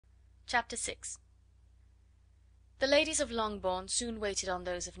Chapter 6. The ladies of Longbourn soon waited on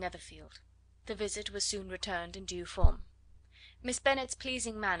those of Netherfield. The visit was soon returned in due form. Miss Bennet's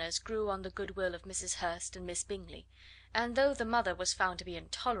pleasing manners grew on the good will of Mrs. Hurst and Miss Bingley, and though the mother was found to be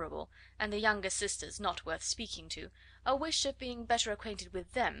intolerable, and the younger sisters not worth speaking to, a wish of being better acquainted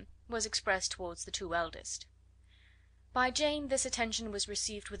with them was expressed towards the two eldest. By Jane this attention was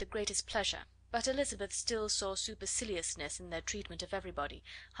received with the greatest pleasure, but Elizabeth still saw superciliousness in their treatment of everybody,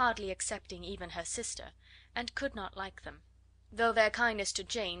 hardly excepting even her sister, and could not like them; though their kindness to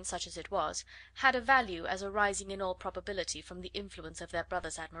Jane, such as it was, had a value as arising in all probability from the influence of their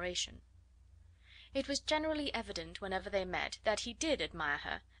brother's admiration. It was generally evident, whenever they met, that he did admire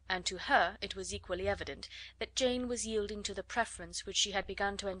her, and to her it was equally evident that Jane was yielding to the preference which she had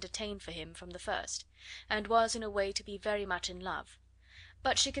begun to entertain for him from the first, and was in a way to be very much in love;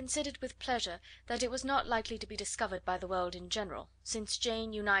 but she considered with pleasure that it was not likely to be discovered by the world in general, since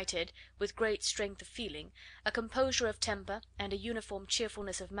Jane united, with great strength of feeling, a composure of temper and a uniform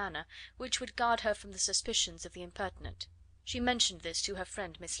cheerfulness of manner which would guard her from the suspicions of the impertinent. She mentioned this to her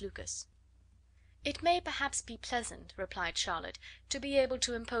friend Miss Lucas. "It may perhaps be pleasant," replied Charlotte, "to be able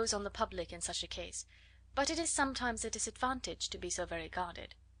to impose on the public in such a case, but it is sometimes a disadvantage to be so very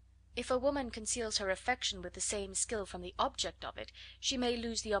guarded. If a woman conceals her affection with the same skill from the object of it, she may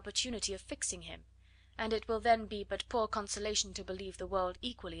lose the opportunity of fixing him, and it will then be but poor consolation to believe the world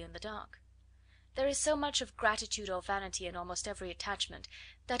equally in the dark. There is so much of gratitude or vanity in almost every attachment,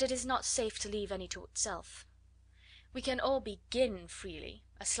 that it is not safe to leave any to itself. We can all begin freely,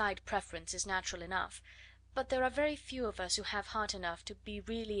 a slight preference is natural enough, but there are very few of us who have heart enough to be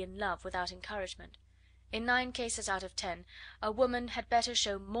really in love without encouragement. In 9 cases out of 10 a woman had better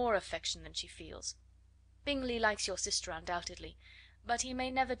show more affection than she feels. Bingley likes your sister undoubtedly, but he may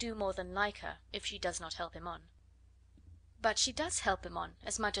never do more than like her, if she does not help him on." "But she does help him on,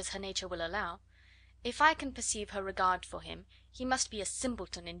 as much as her nature will allow. If I can perceive her regard for him, he must be a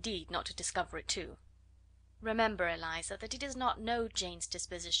simpleton indeed not to discover it too. Remember, Eliza, that he does not know Jane's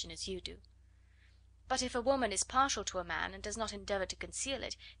disposition as you do." "But if a woman is partial to a man, and does not endeavour to conceal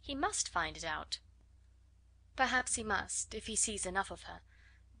it, he must find it out." "Perhaps he must, if he sees enough of her;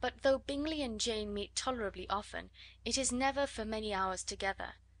 but though Bingley and Jane meet tolerably often, it is never for many hours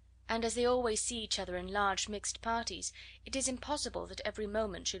together, and as they always see each other in large mixed parties, it is impossible that every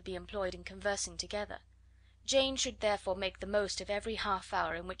moment should be employed in conversing together. Jane should therefore make the most of every half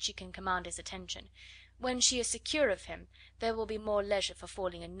hour in which she can command his attention. When she is secure of him, there will be more leisure for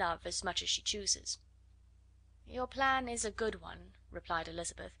falling in love as much as she chooses." "Your plan is a good one," replied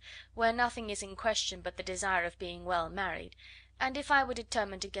Elizabeth, "where nothing is in question but the desire of being well married, and if I were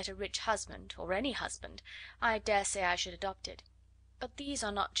determined to get a rich husband, or any husband, I dare say I should adopt it. But these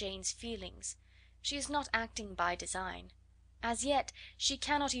are not Jane's feelings. She is not acting by design. As yet she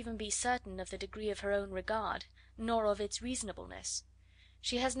cannot even be certain of the degree of her own regard, nor of its reasonableness.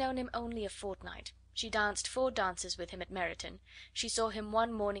 She has known him only a fortnight. She danced 4 dances with him at Meryton, she saw him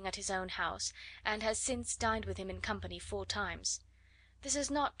one morning at his own house, and has since dined with him in company 4 times. This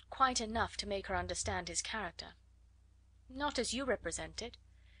is not quite enough to make her understand his character." "Not as you represent it.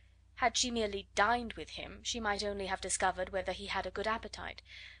 Had she merely dined with him, she might only have discovered whether he had a good appetite;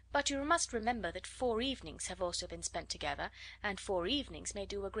 but you must remember that 4 evenings have also been spent together, and 4 evenings may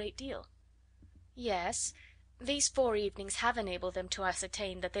do a great deal." "Yes, these 4 evenings have enabled them to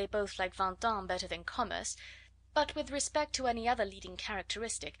ascertain that they both like vingt ans better than commerce, but with respect to any other leading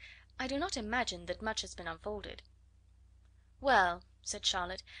characteristic, I do not imagine that much has been unfolded." "Well," said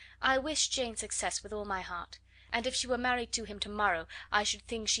Charlotte, "I wish Jane success with all my heart, and if she were married to him to morrow, I should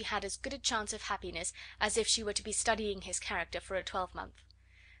think she had as good a chance of happiness as if she were to be studying his character for a 12-month.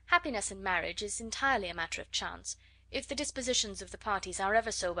 Happiness in marriage is entirely a matter of chance. If the dispositions of the parties are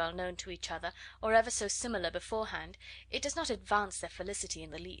ever so well known to each other, or ever so similar beforehand, it does not advance their felicity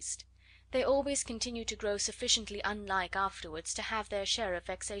in the least. They always continue to grow sufficiently unlike afterwards to have their share of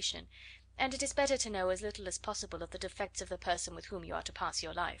vexation, and it is better to know as little as possible of the defects of the person with whom you are to pass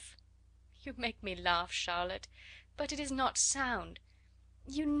your life." "You make me laugh, Charlotte, but it is not sound.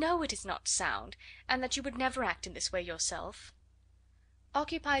 You know it is not sound, and that you would never act in this way yourself."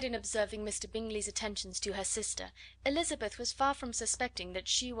 Occupied in observing Mr. Bingley's attentions to her sister, Elizabeth was far from suspecting that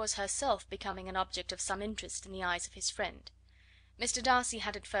she was herself becoming an object of some interest in the eyes of his friend. Mr. Darcy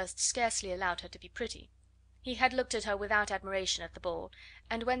had at first scarcely allowed her to be pretty. He had looked at her without admiration at the ball,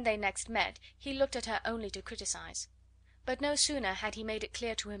 and when they next met he looked at her only to criticise. But no sooner had he made it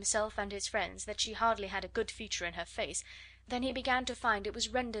clear to himself and his friends that she hardly had a good feature in her face, than he began to find it was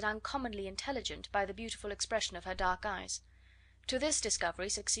rendered uncommonly intelligent by the beautiful expression of her dark eyes. To this discovery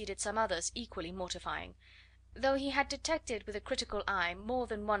succeeded some others equally mortifying. Though he had detected with a critical eye more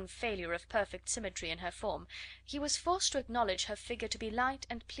than one failure of perfect symmetry in her form, he was forced to acknowledge her figure to be light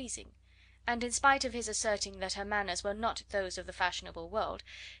and pleasing, and in spite of his asserting that her manners were not those of the fashionable world,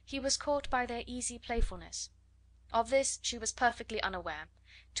 he was caught by their easy playfulness. Of this she was perfectly unaware.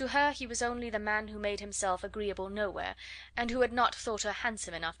 To her he was only the man who made himself agreeable nowhere, and who had not thought her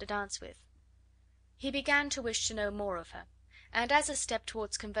handsome enough to dance with. He began to wish to know more of her, and as a step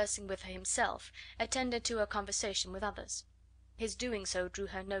towards conversing with her himself, attended to her conversation with others. His doing so drew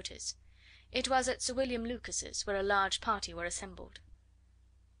her notice. It was at Sir William Lucas's, where a large party were assembled.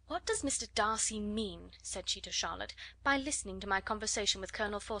 "What does Mr. Darcy mean," said she to Charlotte, "by listening to my conversation with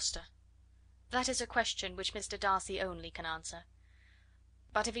Colonel Forster?" "That is a question which Mr. Darcy only can answer.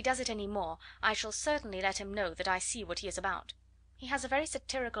 But if he does it any more, I shall certainly let him know that I see what he is about. He has a very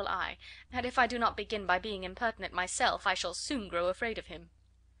satirical eye, and if I do not begin by being impertinent myself, I shall soon grow afraid of him."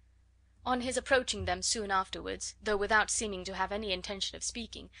 On his approaching them soon afterwards, though without seeming to have any intention of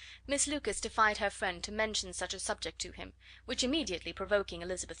speaking, Miss Lucas defied her friend to mention such a subject to him, which immediately provoking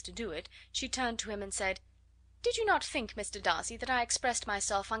Elizabeth to do it, she turned to him and said: "Did you not think, Mr. Darcy, that I expressed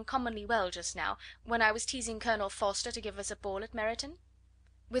myself uncommonly well just now, when I was teasing Colonel Forster to give us a ball at Meryton?"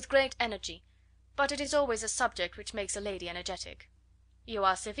 "With great energy; but it is always a subject which makes a lady energetic." "You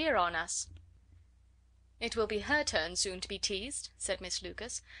are severe on us." "It will be her turn soon to be teased," said Miss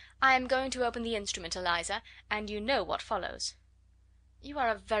Lucas. "I am going to open the instrument, Eliza, and you know what follows." "You are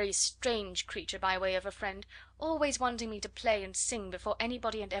a very strange creature by way of a friend, always wanting me to play and sing before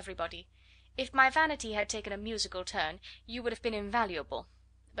anybody and everybody. If my vanity had taken a musical turn, you would have been invaluable;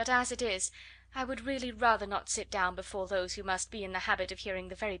 but as it is, I would really rather not sit down before those who must be in the habit of hearing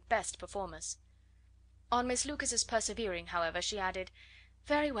the very best performers." On Miss Lucas's persevering, however, she added: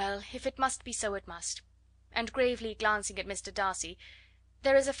 "Very well, if it must be so, it must." And gravely glancing at Mr. Darcy,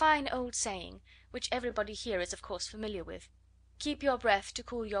 "There is a fine old saying, which everybody here is of course familiar with: 'Keep your breath to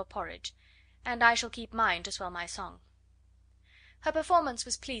cool your porridge,' and I shall keep mine to swell my song." Her performance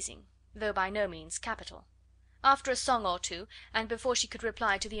was pleasing, though by no means capital. After a song or two, and before she could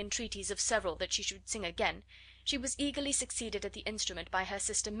reply to the entreaties of several that she should sing again, she was eagerly succeeded at the instrument by her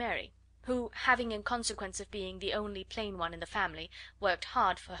sister Mary, who, having in consequence of being the only plain one in the family, worked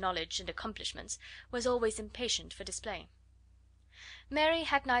hard for knowledge and accomplishments, was always impatient for display. Mary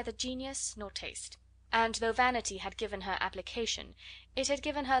had neither genius nor taste, and though vanity had given her application, it had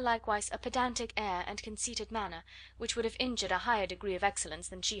given her likewise a pedantic air and conceited manner, which would have injured a higher degree of excellence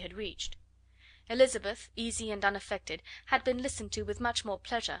than she had reached. Elizabeth, easy and unaffected, had been listened to with much more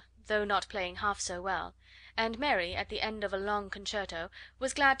pleasure, though not playing half so well, and Mary, at the end of a long concerto,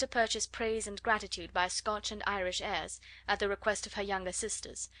 was glad to purchase praise and gratitude by Scotch and Irish airs, at the request of her younger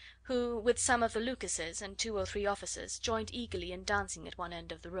sisters, who, with some of the Lucases and 2 or 3 officers, joined eagerly in dancing at one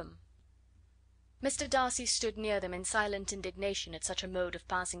end of the room. Mr. Darcy stood near them in silent indignation at such a mode of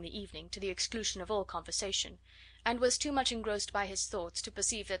passing the evening, to the exclusion of all conversation, and was too much engrossed by his thoughts to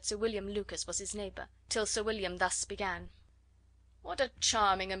perceive that Sir William Lucas was his neighbour, till Sir William thus began: "What a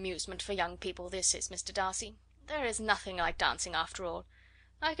charming amusement for young people this is, Mr. Darcy! There is nothing like dancing after all.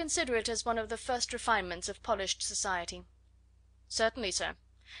 I consider it as one of the first refinements of polished society." "Certainly, sir,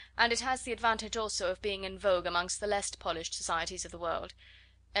 and it has the advantage also of being in vogue amongst the less polished societies of the world.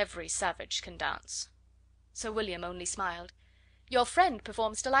 Every savage can dance." Sir William only smiled. "Your friend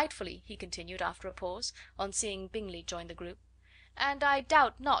performs delightfully," he continued, after a pause, on seeing Bingley join the group, "and I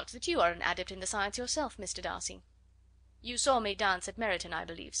doubt not that you are an adept in the science yourself, Mr. Darcy." "You saw me dance at Meryton, I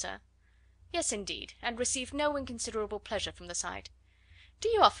believe, sir?" "Yes, indeed, and received no inconsiderable pleasure from the sight. Do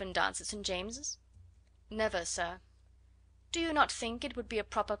you often dance at St. James's?" "Never, sir." "Do you not think it would be a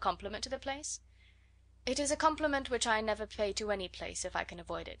proper compliment to the place?" "It is a compliment which I never pay to any place, if I can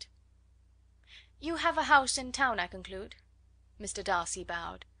avoid it." "You have a house in town, I conclude?" Mr. Darcy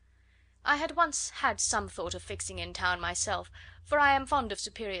bowed. "I had once had some thought of fixing in town myself, for I am fond of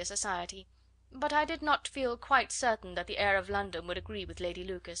superior society, but I did not feel quite certain that the air of London would agree with Lady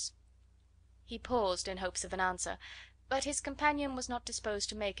Lucas." He paused in hopes of an answer, but his companion was not disposed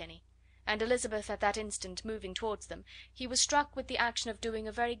to make any, and Elizabeth at that instant moving towards them, he was struck with the action of doing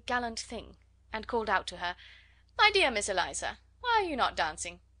a very gallant thing, and called out to her: "My dear Miss Eliza, why are you not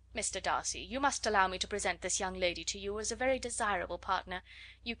dancing? Mr. Darcy, you must allow me to present this young lady to you as a very desirable partner.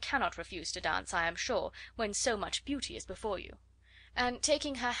 You cannot refuse to dance, I am sure, when so much beauty is before you." And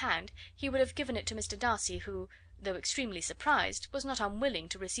taking her hand, he would have given it to Mr. Darcy, who, though extremely surprised, was not unwilling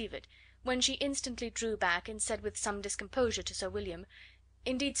to receive it, when she instantly drew back, and said with some discomposure to Sir William: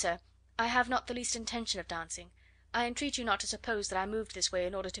 "Indeed, sir, I have not the least intention of dancing. I entreat you not to suppose that I moved this way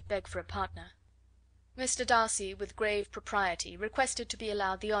in order to beg for a partner." Mr. Darcy, with grave propriety, requested to be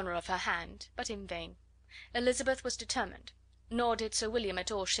allowed the honour of her hand, but in vain. Elizabeth was determined, nor did Sir William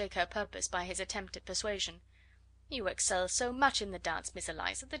at all shake her purpose by his attempt at persuasion. "You excel so much in the dance, Miss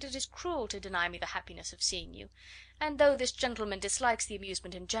Eliza, that it is cruel to deny me the happiness of seeing you; and though this gentleman dislikes the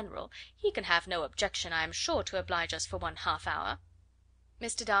amusement in general, he can have no objection, I am sure, to oblige us for one half hour."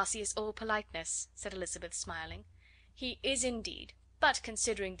 "Mr. Darcy is all politeness," said Elizabeth, smiling. "He is indeed; but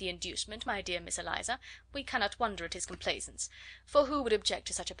considering the inducement, my dear Miss Eliza, we cannot wonder at his complaisance, for who would object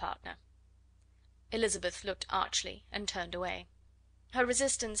to such a partner?" Elizabeth looked archly, and turned away. Her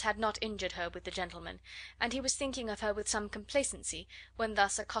resistance had not injured her with the gentleman, and he was thinking of her with some complacency when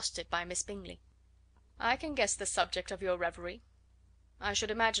thus accosted by Miss Bingley. "I can guess the subject of your reverie." "I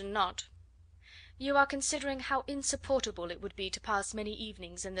should imagine not." "You are considering how insupportable it would be to pass many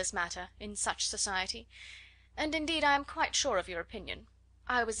evenings in this manner, in such society; and indeed I am quite sure of your opinion.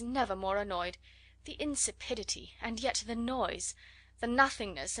 I was never more annoyed. The insipidity, and yet the noise; the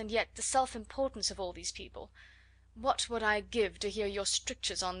nothingness, and yet the self importance of all these people. What would I give to hear your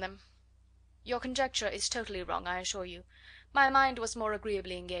strictures on them?" "Your conjecture is totally wrong, I assure you. My mind was more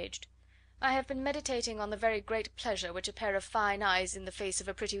agreeably engaged. I have been meditating on the very great pleasure which a pair of fine eyes in the face of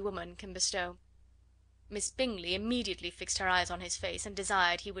a pretty woman can bestow." Miss Bingley immediately fixed her eyes on his face, and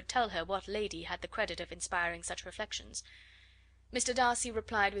desired he would tell her what lady had the credit of inspiring such reflections. Mr. Darcy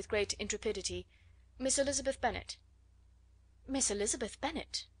replied with great intrepidity, "Miss Elizabeth Bennet." "Miss Elizabeth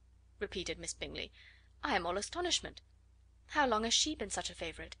Bennet!" repeated Miss Bingley. "I am all astonishment. How long has she been such a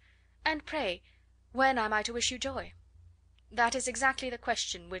favourite? And pray, when am I to wish you joy?" "That is exactly the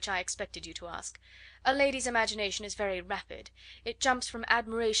question which I expected you to ask. A lady's imagination is very rapid; it jumps from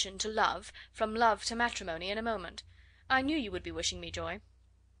admiration to love, from love to matrimony, in a moment. I knew you would be wishing me joy.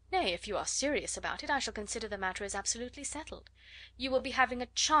 Nay, if you are serious about it, I shall consider the matter as absolutely settled. You will be having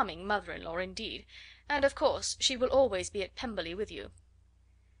a charming mother in law indeed, and of course she will always be at Pemberley with you."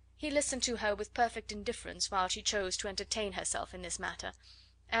 He listened to her with perfect indifference while she chose to entertain herself in this matter,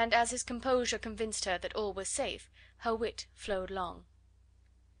 and as his composure convinced her that all was safe, her wit flowed long.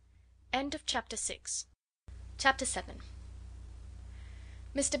 Chapter 7.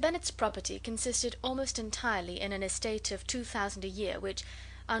 Mr. Bennet's property consisted almost entirely in an estate of 2000 a year, which,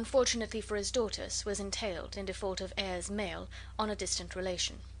 unfortunately for his daughters, was entailed, in default of heirs male, on a distant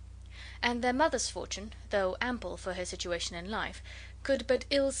relation; and their mother's fortune, though ample for her situation in life, could but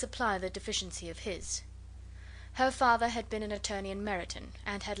ill supply the deficiency of his. Her father had been an attorney in Meryton,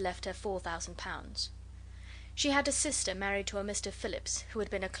 and had left her £4000. She had a sister married to a Mr. Phillips, who had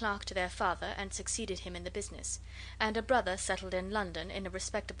been a clerk to their father and succeeded him in the business, and a brother settled in London in a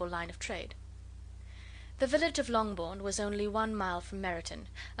respectable line of trade. The village of Longbourn was only 1 mile from Meryton,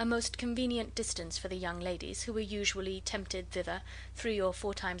 a most convenient distance for the young ladies, who were usually tempted thither 3 or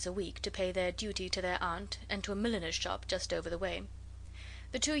 4 times a week to pay their duty to their aunt and to a milliner's shop just over the way.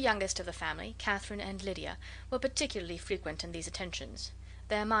 The 2 youngest of the family, Catherine and Lydia, were particularly frequent in these attentions.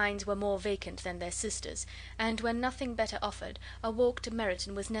 Their minds were more vacant than their sisters', and when nothing better offered, a walk to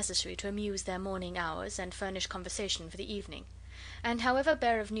Meryton was necessary to amuse their morning hours and furnish conversation for the evening; and however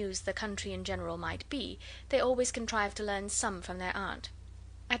bare of news the country in general might be, they always contrived to learn some from their aunt.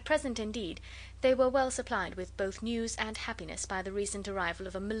 At present, indeed, they were well supplied with both news and happiness by the recent arrival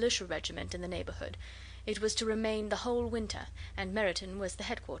of a militia regiment in the neighbourhood. It was to remain the whole winter, and Meryton was the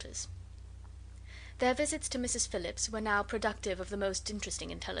headquarters. Their visits to Mrs. Phillips were now productive of the most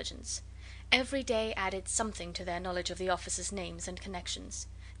interesting intelligence. Every day added something to their knowledge of the officers' names and connections.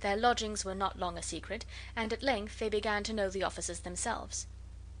 Their lodgings were not long a secret, and at length they began to know the officers themselves.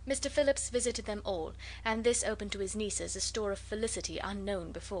 Mr. Phillips visited them all, and this opened to his nieces a store of felicity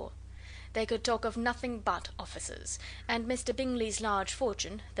unknown before. They could talk of nothing but officers, and Mr. Bingley's large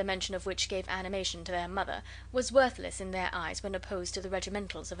fortune, the mention of which gave animation to their mother, was worthless in their eyes when opposed to the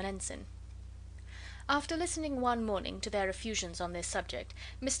regimentals of an ensign. After listening one morning to their effusions on this subject,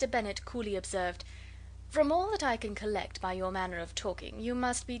 Mr. Bennet coolly observed, "From all that I can collect by your manner of talking, you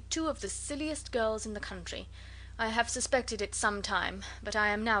must be 2 of the silliest girls in the country. I have suspected it some time, but I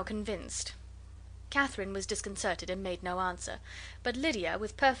am now convinced." Catherine was disconcerted and made no answer, but Lydia,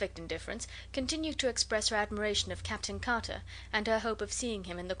 with perfect indifference, continued to express her admiration of Captain Carter, and her hope of seeing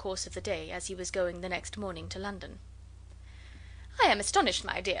him in the course of the day, as he was going the next morning to London. "I am astonished,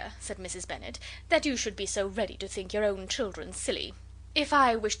 my dear," said Mrs. Bennet, "that you should be so ready to think your own children silly. If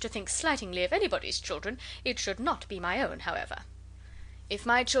I wish to think slightingly of anybody's children, it should not be my own, however." "If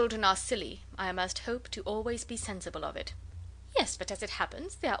my children are silly, I must hope to always be sensible of it." "Yes, but as it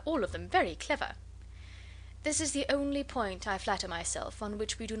happens, they are all of them very clever." "This is the only point, I flatter myself, on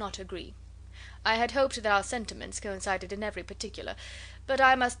which we do not agree. I had hoped that our sentiments coincided in every particular, but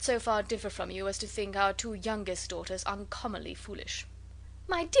I must so far differ from you as to think our 2 youngest daughters uncommonly foolish."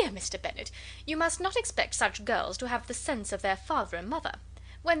 My dear Mr. Bennet, you must not expect such girls to have the sense of their father and mother.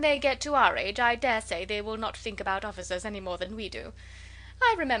 When they get to our age, I dare say they will not think about officers any more than we do.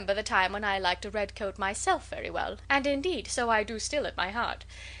 I remember the time when I liked a red coat myself very well, and indeed so I do still at my heart.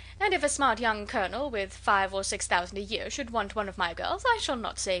 And if a smart young colonel, with 5,000 or 6,000 a year, should want one of my girls, I shall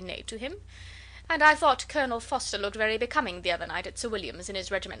not say nay to him. And I thought Colonel Forster looked very becoming the other night at Sir William's in his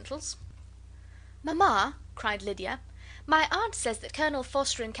regimentals." "Mamma," cried Lydia, "my aunt says that Colonel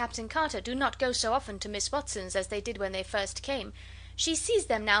Forster and Captain Carter do not go so often to Miss Watson's as they did when they first came. She sees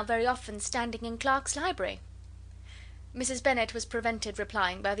them now very often standing in Clark's library." Mrs. Bennet was prevented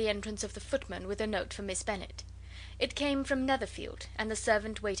replying by the entrance of the footman with a note for Miss Bennet. It came from Netherfield, and the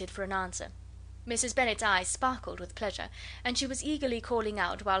servant waited for an answer. Mrs. Bennet's eyes sparkled with pleasure, and she was eagerly calling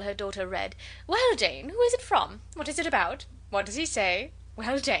out, while her daughter read, "Well, Jane, who is it from? What is it about? What does he say?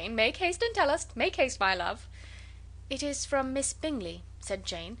 Well, Jane, make haste and tell us. Make haste, my love." "It is from Miss Bingley," said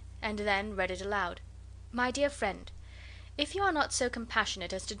Jane, and then read it aloud. "My dear friend, if you are not so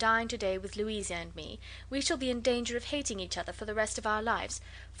compassionate as to dine to-day with Louisa and me, we shall be in danger of hating each other for the rest of our lives,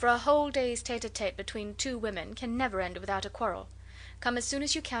 for a whole day's tete-a-tete between two women can never end without a quarrel. Come as soon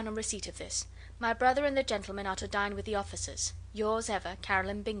as you can on receipt of this. My brother and the gentlemen are to dine with the officers. Yours ever,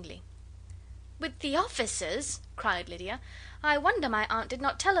 Caroline Bingley." "With the officers!" cried Lydia. "I wonder my aunt did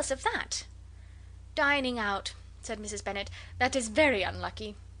not tell us of that." "Dining out," said Mrs. Bennet. "That is very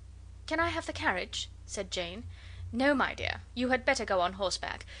unlucky." "Can I have the carriage?" said Jane. "No, my dear, you had better go on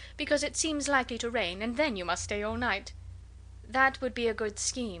horseback, because it seems likely to rain, and then you must stay all night." "That would be a good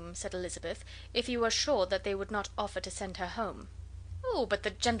scheme," said Elizabeth, "if you were sure that they would not offer to send her home." "Oh, but the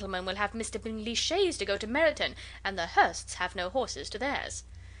gentlemen will have Mr. Bingley's chaise to go to Meryton, and the Hursts have no horses to theirs."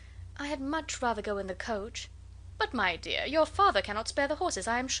 "I had much rather go in the coach." "But, my dear, your father cannot spare the horses,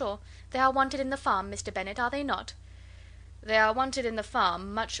 I am sure. They are wanted in the farm, Mr. Bennet, are they not?" "They are wanted in the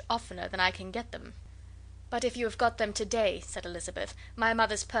farm much oftener than I can get them." "But if you have got them to-day," said Elizabeth, "my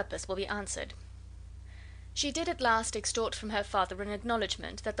mother's purpose will be answered." She did at last extort from her father an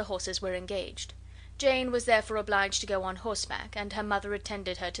acknowledgment that the horses were engaged. Jane was therefore obliged to go on horseback, and her mother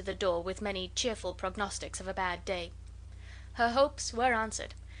attended her to the door with many cheerful prognostics of a bad day. Her hopes were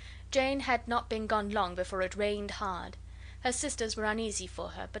answered. Jane had not been gone long before it rained hard. Her sisters were uneasy for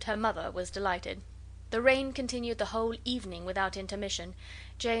her, but her mother was delighted. The rain continued the whole evening without intermission.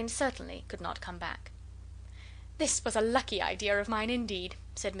 Jane certainly could not come back. "This was a lucky idea of mine, indeed,"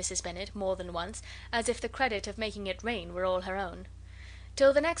 said Mrs. Bennet, more than once, as if the credit of making it rain were all her own.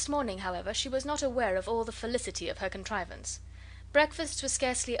 Till the next morning, however, she was not aware of all the felicity of her contrivance. Breakfast was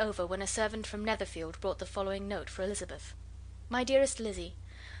scarcely over when a servant from Netherfield brought the following note for Elizabeth. "My dearest Lizzy,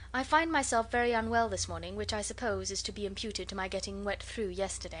 I find myself very unwell this morning, which I suppose is to be imputed to my getting wet through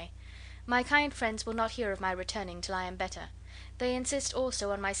yesterday. My kind friends will not hear of my returning till I am better. They insist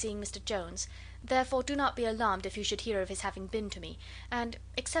also on my seeing Mr. Jones, therefore do not be alarmed if you should hear of his having been to me, and,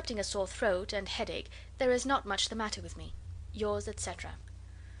 excepting a sore throat and headache, there is not much the matter with me. Yours, etc."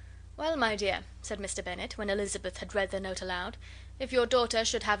 "Well, my dear," said Mr. Bennet, when Elizabeth had read the note aloud, "if your daughter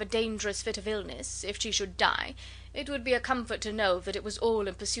should have a dangerous fit of illness, if she should die, it would be a comfort to know that it was all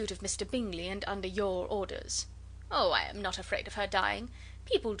in pursuit of Mr. Bingley, and under your orders." "Oh, I am not afraid of her dying.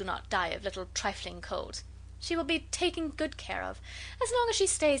 People do not die of little trifling colds. She will be taken good care of. As long as she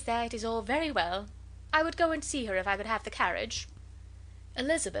stays there, it is all very well. I would go and see her if I could have the carriage."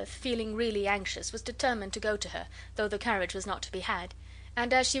 Elizabeth, feeling really anxious, was determined to go to her, though the carriage was not to be had;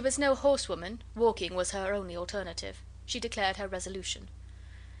 and as she was no horsewoman, walking was her only alternative. She declared her resolution.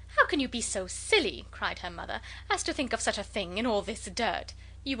 "How can you be so silly," cried her mother, "as to think of such a thing, in all this dirt?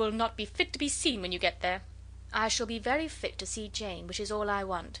 You will not be fit to be seen when you get there." "I shall be very fit to see Jane, which is all I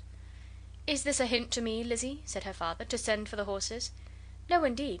want." "Is this a hint to me, Lizzy," said her father, "to send for the horses?" "No,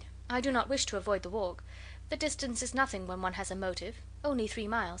 indeed. I do not wish to avoid the walk. The distance is nothing when one has a motive. Only 3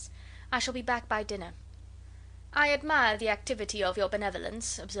 miles. I shall be back by dinner." "I admire the activity of your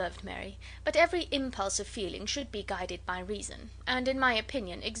benevolence," observed Mary, "but every impulse of feeling should be guided by reason, and, in my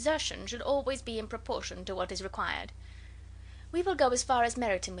opinion, exertion should always be in proportion to what is required." "We will go as far as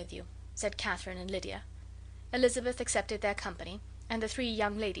Meryton with you," said Catherine and Lydia. Elizabeth accepted their company, and the 3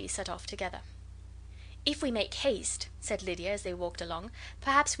 young ladies set off together. "If we make haste," said Lydia, as they walked along,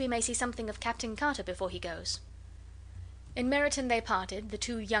 "perhaps we may see something of Captain Carter before he goes." In Meryton they parted, the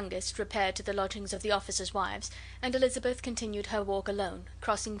 2 youngest repaired to the lodgings of the officers' wives, and Elizabeth continued her walk alone,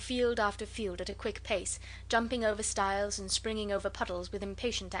 crossing field after field at a quick pace, jumping over stiles and springing over puddles with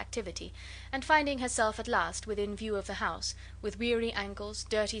impatient activity, and finding herself at last within view of the house, with weary ankles,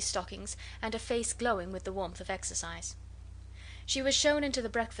 dirty stockings, and a face glowing with the warmth of exercise. She was shown into the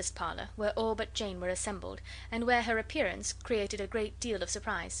breakfast parlour, where all but Jane were assembled, and where her appearance created a great deal of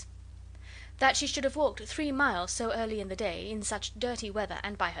surprise. That she should have walked 3 miles so early in the day, in such dirty weather,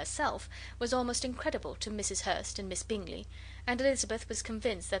 and by herself, was almost incredible to Mrs. Hurst and Miss Bingley, and Elizabeth was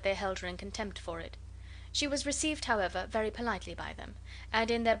convinced that they held her in contempt for it. She was received, however, very politely by them,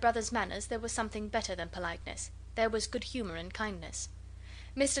 and in their brother's manners there was something better than politeness, there was good humour and kindness.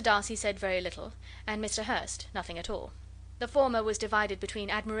 Mr. Darcy said very little, and Mr. Hurst nothing at all. The former was divided between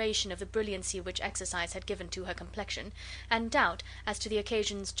admiration of the brilliancy which exercise had given to her complexion, and doubt as to the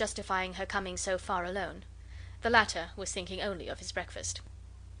occasion's justifying her coming so far alone. The latter was thinking only of his breakfast.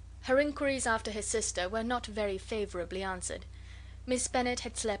 Her inquiries after his sister were not very favourably answered. Miss Bennet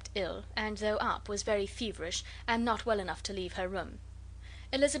had slept ill, and though up, was very feverish, and not well enough to leave her room.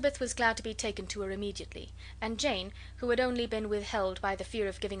 Elizabeth was glad to be taken to her immediately, and Jane, who had only been withheld by the fear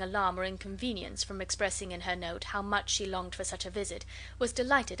of giving alarm or inconvenience from expressing in her note how much she longed for such a visit, was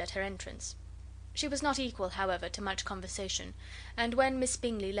delighted at her entrance. She was not equal, however, to much conversation, and when Miss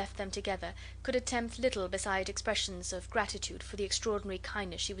Bingley left them together, could attempt little beside expressions of gratitude for the extraordinary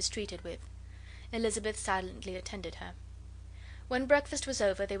kindness she was treated with. Elizabeth silently attended her. When breakfast was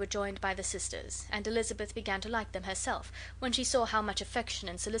over they were joined by the sisters, and Elizabeth began to like them herself, when she saw how much affection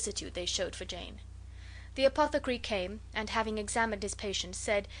and solicitude they showed for Jane. The apothecary came, and having examined his patient,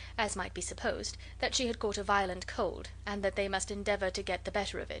 said, as might be supposed, that she had caught a violent cold, and that they must endeavour to get the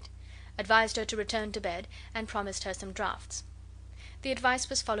better of it, advised her to return to bed, and promised her some draughts. The advice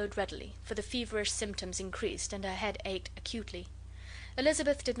was followed readily, for the feverish symptoms increased, and her head ached acutely.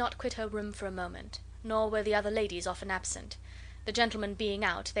 Elizabeth did not quit her room for a moment, nor were the other ladies often absent. The gentlemen being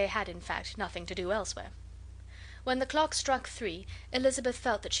out, they had, in fact, nothing to do elsewhere. When the clock struck 3, Elizabeth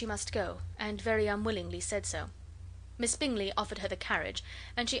felt that she must go, and very unwillingly said so. Miss Bingley offered her the carriage,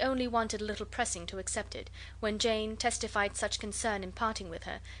 and she only wanted a little pressing to accept it, when Jane testified such concern in parting with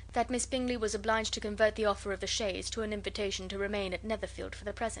her, that Miss Bingley was obliged to convert the offer of the chaise to an invitation to remain at Netherfield for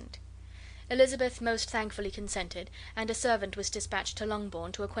the present. Elizabeth most thankfully consented, and a servant was dispatched to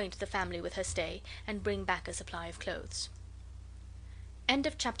Longbourn to acquaint the family with her stay, and bring back a supply of clothes. End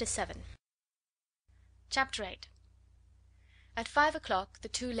of chapter 7. Chapter 8. At 5 o'clock the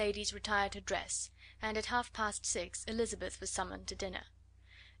two ladies retired to dress, and at 6:30 Elizabeth was summoned to dinner.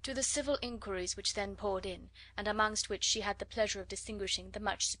 To the civil inquiries which then poured in, and amongst which she had the pleasure of distinguishing the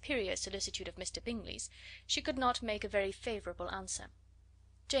much superior solicitude of Mr. Bingley's, she could not make a very favourable answer.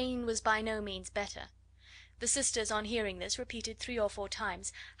 Jane was by no means better. The sisters, on hearing this, repeated 3 or 4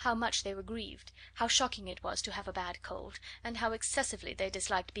 times how much they were grieved, how shocking it was to have a bad cold, and how excessively they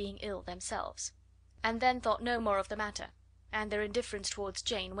disliked being ill themselves; and then thought no more of the matter, and their indifference towards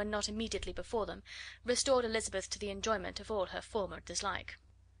Jane, when not immediately before them, restored Elizabeth to the enjoyment of all her former dislike.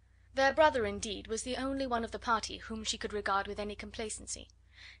 Their brother, indeed, was the only one of the party whom she could regard with any complacency.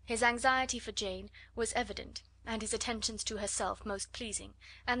 His anxiety for Jane was evident, and his attentions to herself most pleasing,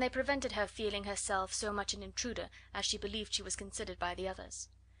 and they prevented her feeling herself so much an intruder as she believed she was considered by the others.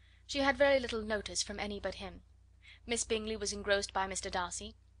 She had very little notice from any but him. Miss Bingley was engrossed by Mr.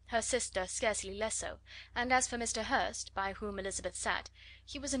 Darcy, her sister scarcely less so, and as for Mr. Hurst, by whom Elizabeth sat,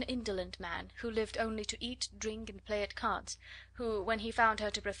 he was an indolent man, who lived only to eat, drink, and play at cards, who, when he found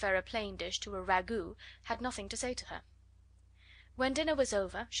her to prefer a plain dish to a ragout, had nothing to say to her. When dinner was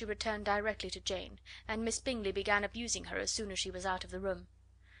over, she returned directly to Jane, and Miss Bingley began abusing her as soon as she was out of the room.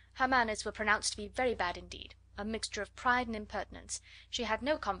 Her manners were pronounced to be very bad indeed, a mixture of pride and impertinence. She had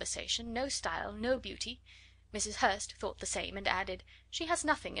no conversation, no style, no beauty. Mrs. Hurst thought the same, and added, "She has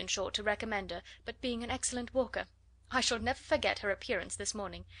nothing, in short, to recommend her, but being an excellent walker. I shall never forget her appearance this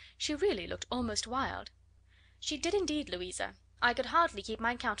morning. She really looked almost wild." "She did indeed, Louisa. I could hardly keep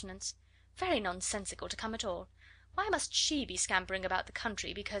my countenance. Very nonsensical to come at all. Why must she be scampering about the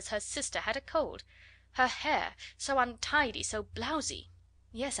country because her sister had a cold? Her hair, so untidy, so blousy!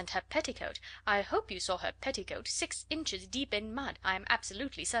 Yes, and her petticoat, I hope you saw her petticoat, 6 inches deep in mud, I am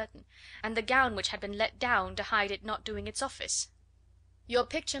absolutely certain, and the gown which had been let down to hide it not doing its office." "Your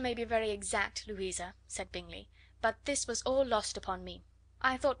picture may be very exact, Louisa," said Bingley, "but this was all lost upon me.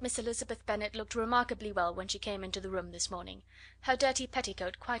 I thought Miss Elizabeth Bennet looked remarkably well when she came into the room this morning. Her dirty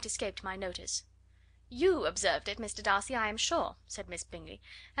petticoat quite escaped my notice." "You observed it, Mr. Darcy, I am sure," said Miss Bingley,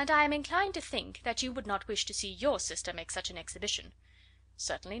 "and I am inclined to think that you would not wish to see your sister make such an exhibition."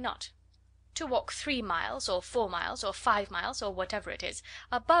 "Certainly not. To walk 3 miles, or 4 miles, or 5 miles, or whatever it is,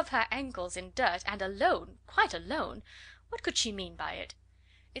 above her ankles in dirt, and alone, quite alone, what could she mean by it?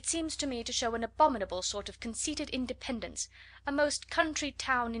 It seems to me to show an abominable sort of conceited independence, a most country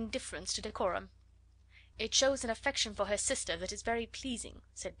town indifference to decorum." "It shows an affection for her sister that is very pleasing,"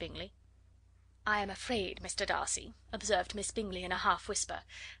 said Bingley. "I am afraid, Mr. Darcy," observed Miss Bingley in a half whisper,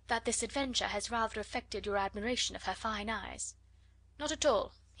 "that this adventure has rather affected your admiration of her fine eyes." "Not at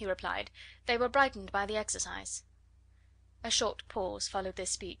all," he replied; "they were brightened by the exercise." A short pause followed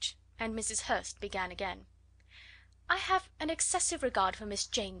this speech, and Mrs. Hurst began again. "I have an excessive regard for Miss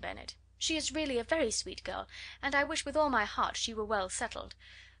Jane Bennet. She is really a very sweet girl, and I wish with all my heart she were well settled;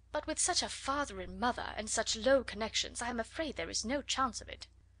 but with such a father and mother, and such low connections, I am afraid there is no chance of it."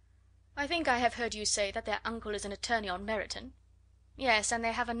 "I think I have heard you say that their uncle is an attorney on Meryton." "Yes, and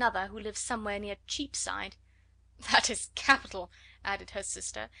they have another who lives somewhere near Cheapside." "That is capital," added her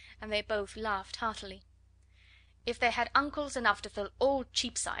sister, and they both laughed heartily. "If they had uncles enough to fill all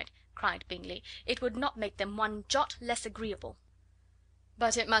Cheapside," cried Bingley, "it would not make them one jot less agreeable."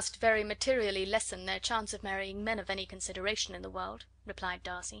 "But it must very materially lessen their chance of marrying men of any consideration in the world," replied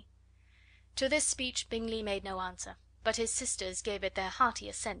Darcy. To this speech Bingley made no answer, but his sisters gave it their hearty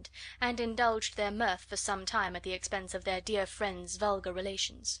assent, and indulged their mirth for some time at the expense of their dear friend's vulgar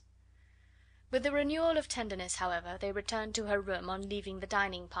relations. With the renewal of tenderness, however, they returned to her room on leaving the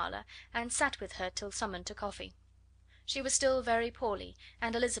dining parlour, and sat with her till summoned to coffee. She was still very poorly,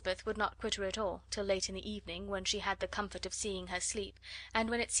 and Elizabeth would not quit her at all till late in the evening, when she had the comfort of seeing her sleep, and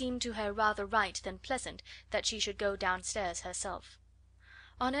when it seemed to her rather right than pleasant that she should go downstairs herself.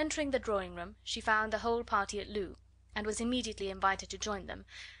 On entering the drawing room, she found the whole party at loo, and was immediately invited to join them,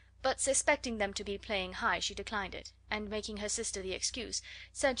 but suspecting them to be playing high, she declined it, and making her sister the excuse,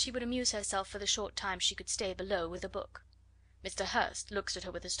 said she would amuse herself for the short time she could stay below with a book. Mr. Hurst looked at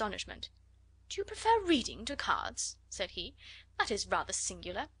her with astonishment. "Do you prefer reading to cards?" said he. "That is rather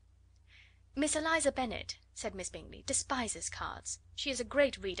singular." "Miss Eliza Bennet," said Miss Bingley, "despises cards. She is a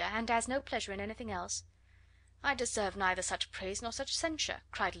great reader, and has no pleasure in anything else." "I deserve neither such praise nor such censure,"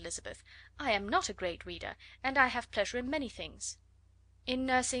 cried Elizabeth. "I am not a great reader, and I have pleasure in many things." "In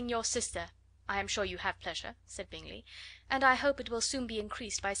nursing your sister I am sure you have pleasure," said Bingley, "and I hope it will soon be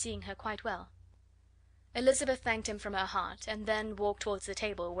increased by seeing her quite well." Elizabeth thanked him from her heart, and then walked towards the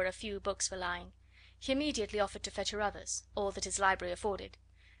table where a few books were lying. He immediately offered to fetch her others, all that his library afforded.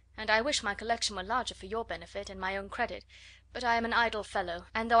 "And I wish my collection were larger for your benefit and my own credit, but I am an idle fellow,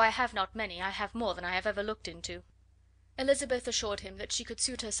 and though I have not many, I have more than I have ever looked into." Elizabeth assured him that she could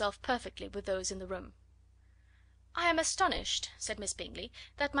suit herself perfectly with those in the room. "I am astonished," said Miss Bingley,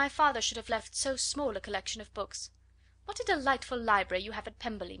 "that my father should have left so small a collection of books. What a delightful library you have at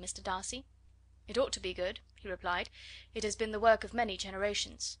Pemberley, Mr. Darcy!" "It ought to be good," he replied. "It has been the work of many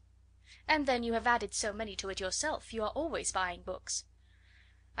generations." "And then you have added so many to it yourself. You are always buying books."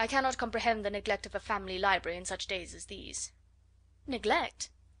 "I cannot comprehend the neglect of a family library in such days as these."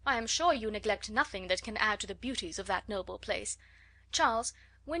 "Neglect! I am sure you neglect nothing that can add to the beauties of that noble place. Charles,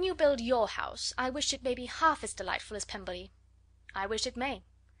 when you build your house, I wish it may be half as delightful as Pemberley." "I wish it may."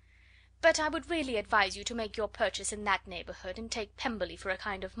 "But I would really advise you to make your purchase in that neighbourhood, and take Pemberley for a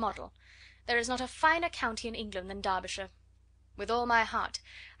kind of model. There is not a finer county in England than Derbyshire." "With all my heart.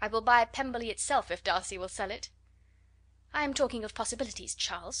 I will buy Pemberley itself if Darcy will sell it." "I am talking of possibilities,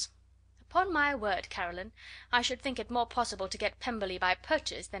 Charles." "Upon my word, Caroline, I should think it more possible to get Pemberley by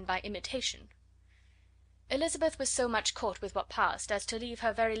purchase than by imitation." Elizabeth was so much caught with what passed as to leave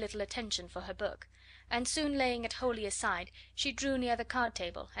her very little attention for her book, and soon laying it wholly aside, she drew near the card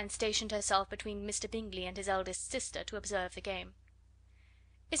table, and stationed herself between Mr. Bingley and his eldest sister to observe the game.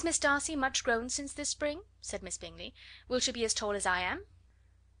 "Is Miss Darcy much grown since this spring?" said Miss Bingley. "Will she be as tall as I am?"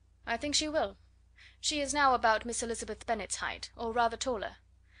 "I think she will. She is now about Miss Elizabeth Bennet's height, or rather taller.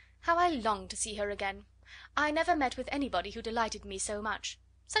 How I long to see her again! I never met with anybody who delighted me so much.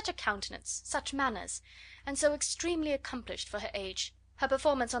 Such a countenance, such manners, and so extremely accomplished for her age. Her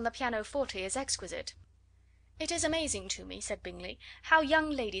performance on the pianoforte is exquisite." "It is amazing to me," said Bingley, "how young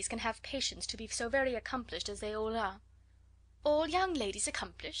ladies can have patience to be so very accomplished as they all are." "All young ladies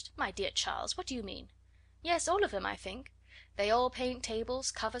accomplished? My dear Charles, what do you mean?" "Yes, all of them, I think. They all paint tables,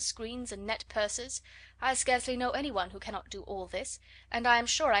 cover screens, and net purses. I scarcely know any one who cannot do all this, and I am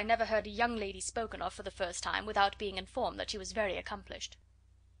sure I never heard a young lady spoken of for the first time without being informed that she was very accomplished."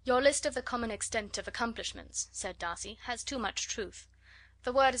 "Your list of the common extent of accomplishments," said Darcy, "has too much truth.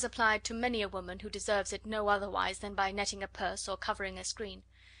 The word is applied to many a woman who deserves it no otherwise than by netting a purse or covering a screen.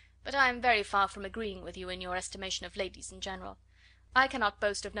 But I am very far from agreeing with you in your estimation of ladies in general. I cannot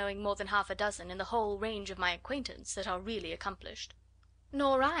boast of knowing more than half a dozen, in the whole range of my acquaintance, that are really accomplished."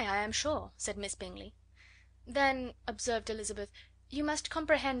 "Nor I am sure," said Miss Bingley. "Then," observed Elizabeth, "you must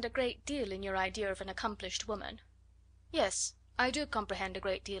comprehend a great deal in your idea of an accomplished woman." "Yes, I do comprehend a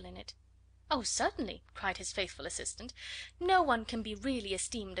great deal in it." "Oh, certainly," cried his faithful assistant. "No one can be really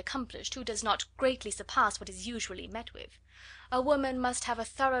esteemed accomplished who does not greatly surpass what is usually met with. A woman must have a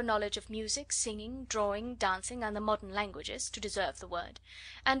thorough knowledge of music, singing, drawing, dancing, and the modern languages, to deserve the word;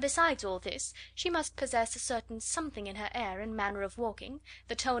 and besides all this, she must possess a certain something in her air and manner of walking,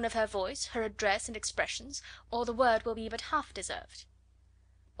 the tone of her voice, her address and expressions, or the word will be but half deserved."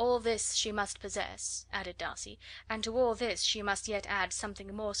 "All this she must possess," added Darcy, "and to all this she must yet add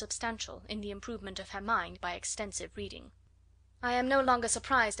something more substantial, in the improvement of her mind by extensive reading." "I am no longer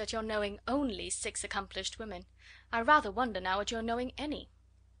surprised at your knowing only 6 accomplished women. I rather wonder now at your knowing any."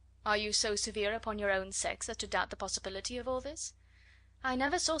 "Are you so severe upon your own sex as to doubt the possibility of all this?" "I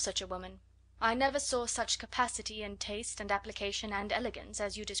never saw such a woman. I never saw such capacity and taste and application and elegance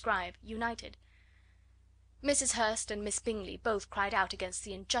as you describe united." Mrs. Hurst and Miss Bingley both cried out against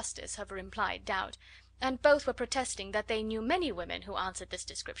the injustice of her implied doubt, and both were protesting that they knew many women who answered this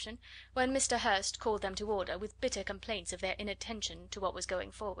description, when Mr. Hurst called them to order, with bitter complaints of their inattention to what was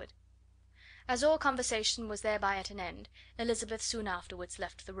going forward. As all conversation was thereby at an end, Elizabeth soon afterwards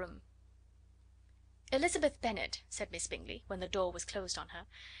left the room. "Elizabeth Bennet," said Miss Bingley, when the door was closed on her,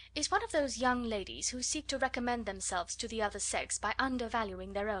 "is one of those young ladies who seek to recommend themselves to the other sex by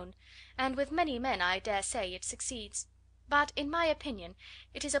undervaluing their own, and with many men, I dare say, it succeeds; but, in my opinion,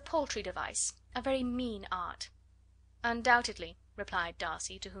 it is a paltry device, a very mean art." "Undoubtedly," replied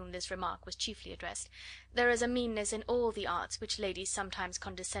Darcy, to whom this remark was chiefly addressed, "there is a meanness in all the arts which ladies sometimes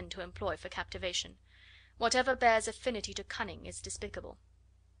condescend to employ for captivation. Whatever bears affinity to cunning is despicable."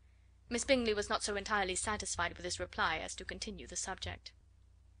 Miss Bingley was not so entirely satisfied with this reply as to continue the subject.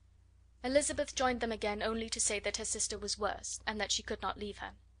 Elizabeth joined them again only to say that her sister was worse, and that she could not leave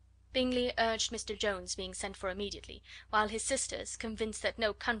her. Bingley urged Mr. Jones being sent for immediately, while his sisters, convinced that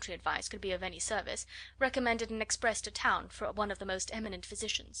no country advice could be of any service, recommended an express to town for one of the most eminent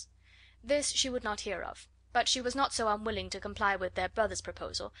physicians. This she would not hear of, but she was not so unwilling to comply with their brother's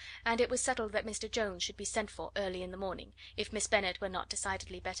proposal, and it was settled that Mr. Jones should be sent for early in the morning, if Miss Bennet were not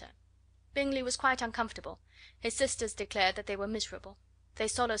decidedly better. Bingley was quite uncomfortable. His sisters declared that they were miserable. They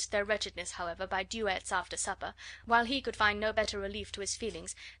solaced their wretchedness, however, by duets after supper, while he could find no better relief to his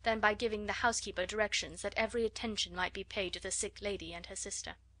feelings than by giving the housekeeper directions that every attention might be paid to the sick lady and her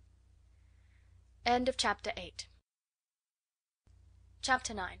sister.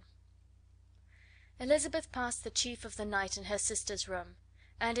 Chapter 9. Elizabeth passed the chief of the night in her sister's room,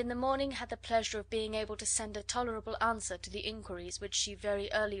 and in the morning had the pleasure of being able to send a tolerable answer to the inquiries which she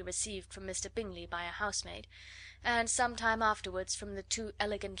very early received from Mr. Bingley by a housemaid, and some time afterwards from the 2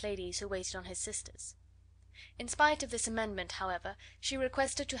 elegant ladies who waited on his sisters. In spite of this amendment, however, she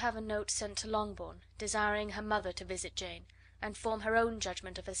requested to have a note sent to Longbourn, desiring her mother to visit Jane, and form her own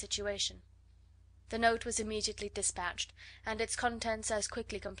judgment of her situation. The note was immediately dispatched, and its contents as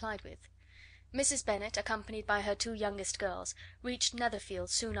quickly complied with. Mrs. Bennet, accompanied by her 2 youngest girls, reached Netherfield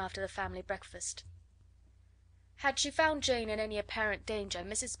soon after the family breakfast. Had she found Jane in any apparent danger,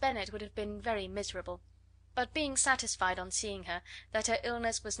 Mrs. Bennet would have been very miserable; but being satisfied on seeing her that her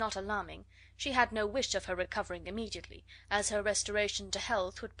illness was not alarming, she had no wish of her recovering immediately, as her restoration to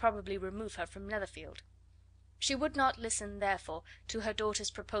health would probably remove her from Netherfield. She would not listen, therefore, to her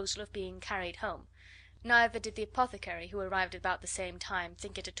daughter's proposal of being carried home, neither did the apothecary, who arrived about the same time,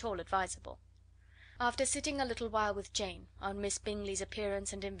 think it at all advisable. After sitting a little while with Jane, on Miss Bingley's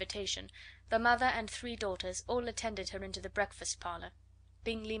appearance and invitation, the mother and 3 daughters all attended her into the breakfast parlour.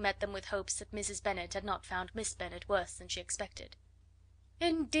 Bingley met them with hopes that Mrs. Bennet had not found Miss Bennet worse than she expected.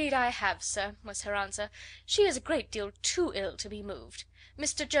 "Indeed I have, sir," was her answer. "She is a great deal too ill to be moved.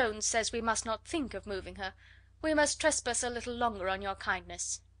 Mr. Jones says we must not think of moving her. We must trespass a little longer on your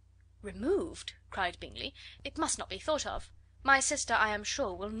kindness." "Removed!" cried Bingley. "It must not be thought of. My sister, I am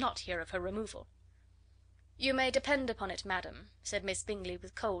sure, will not hear of her removal." "You may depend upon it, madam," said Miss Bingley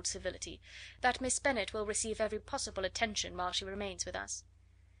with cold civility, "that Miss Bennet will receive every possible attention while she remains with us."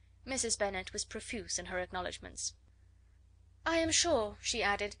 Mrs. Bennet was profuse in her acknowledgments. "I am sure," she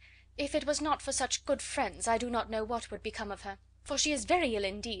added, "if it was not for such good friends, I do not know what would become of her, for she is very ill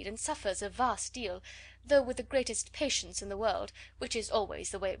indeed, and suffers a vast deal, though with the greatest patience in the world, which is always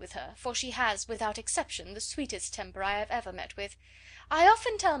the way with her, for she has, without exception, the sweetest temper I have ever met with. I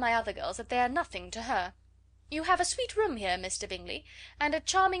often tell my other girls that they are nothing to her. You have a sweet room here, Mr. Bingley, and a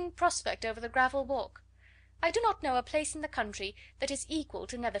charming prospect over the gravel walk. I do not know a place in the country that is equal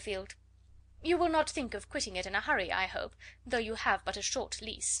to Netherfield. You will not think of quitting it in a hurry, I hope, though you have but a short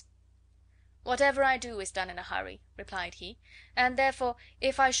lease." "Whatever I do is done in a hurry," replied he, "and therefore,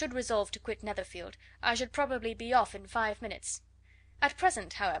 if I should resolve to quit Netherfield, I should probably be off in 5 minutes. At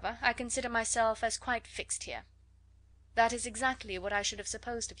present, however, I consider myself as quite fixed here." "That is exactly what I should have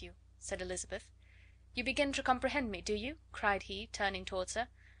supposed of you. said Elizabeth. "You begin to comprehend me, do you?" cried he, turning towards her.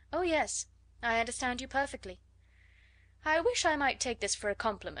 "Oh, yes, I understand you perfectly." "I wish I might take this for a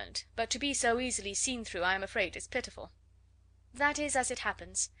compliment, but to be so easily seen through I am afraid is pitiful. That is as it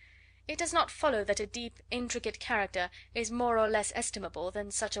happens. It does not follow that a deep, intricate character is more or less estimable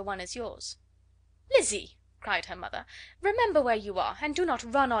than such a one as yours." "Lizzy!" cried her mother, "remember where you are, and do not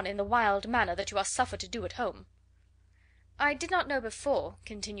run on in the wild manner that you are suffered to do at home." "I did not know before,"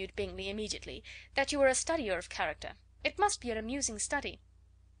 continued Bingley immediately, "that you were a studier of character. It must be an amusing study."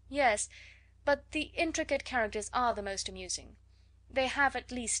 "Yes, but the intricate characters are the most amusing. They have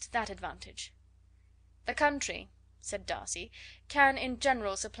at least that advantage." "The country," said Darcy, "can in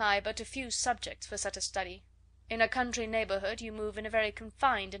general supply but a few subjects for such a study. In a country neighbourhood you move in a very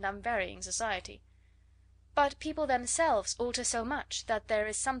confined and unvarying society." "But people themselves alter so much that there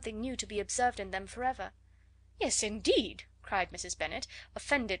is something new to be observed in them for ever." "Yes, indeed!" cried Mrs. Bennet,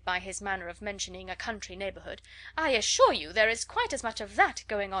 offended by his manner of mentioning a country neighbourhood. "I assure you there is quite as much of that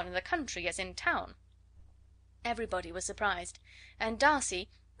going on in the country as in town." Everybody was surprised, and Darcy,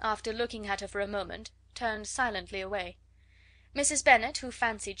 after looking at her for a moment, turned silently away. Mrs. Bennet, who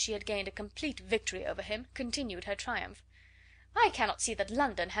fancied she had gained a complete victory over him, continued her triumph. "I cannot see that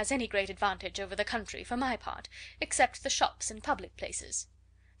London has any great advantage over the country, for my part, except the shops and public places.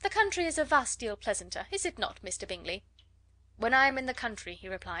 The country is a vast deal pleasanter, is it not, Mr. Bingley?" "When I am in the country," he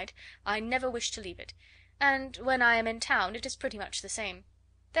replied, "I never wish to leave it; and when I am in town it is pretty much the same.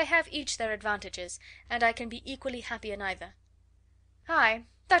 They have each their advantages, and I can be equally happy in either." "Ay,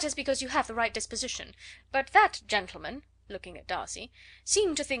 that is because you have the right disposition; but that gentleman," looking at Darcy,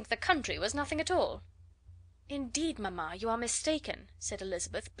 "seemed to think the country was nothing at all." "Indeed, mamma, you are mistaken," said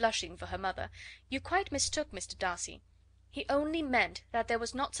Elizabeth, blushing for her mother. "You quite mistook Mr. Darcy. He only meant that there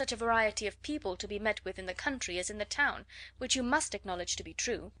was not such a variety of people to be met with in the country as in the town, which you must acknowledge to be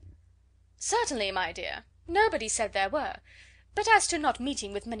true." "Certainly, my dear, nobody said there were; but as to not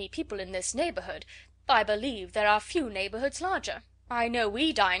meeting with many people in this neighbourhood, I believe there are few neighbourhoods larger. I know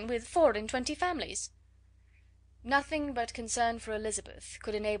we dine with 24 families." Nothing but concern for Elizabeth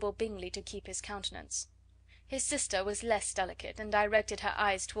could enable Bingley to keep his countenance. His sister was less delicate, and directed her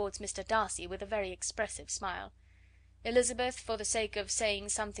eyes towards Mr. Darcy with a very expressive smile. Elizabeth, for the sake of saying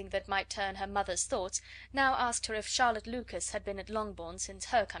something that might turn her mother's thoughts, now asked her if Charlotte Lucas had been at Longbourn since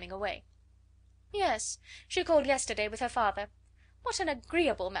her coming away. "Yes, she called yesterday with her father. What an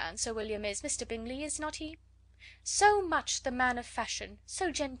agreeable man Sir William is, Mr. Bingley, is not he? So much the man of fashion,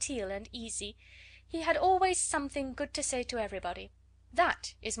 so genteel and easy. He had always something good to say to everybody.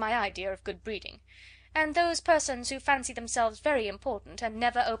 That is my idea of good breeding; and those persons who fancy themselves very important, and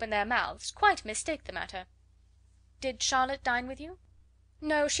never open their mouths, quite mistake the matter." "Did Charlotte dine with you?"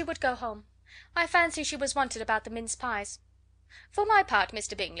 "No, she would go home. I fancy she was wanted about the mince pies. For my part,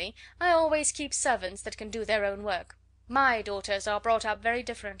 Mr. Bingley, I always keep servants that can do their own work. My daughters are brought up very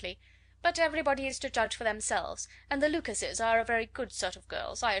differently; but everybody is to judge for themselves, and the Lucases are a very good sort of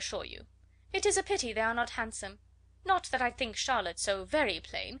girls, I assure you. It is a pity they are not handsome. Not that I think Charlotte so very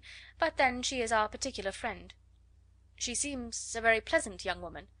plain, but then she is our particular friend." "She seems a very pleasant young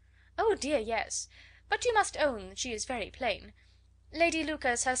woman." "Oh dear, yes; but you must own she is very plain. Lady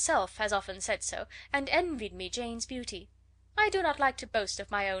Lucas herself has often said so, and envied me Jane's beauty. I do not like to boast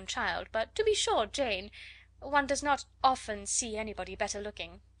of my own child, but to be sure Jane, one does not often see anybody better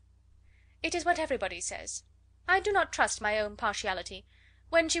looking." "It is what everybody says. I do not trust my own partiality.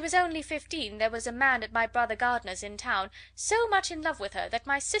 When she was only 15 there was a man at my brother Gardiner's in town so much in love with her that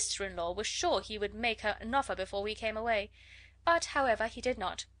my sister-in-law was sure he would make her an offer before we came away; but, however, he did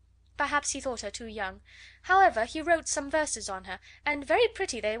not. Perhaps he thought her too young. However, he wrote some verses on her, and very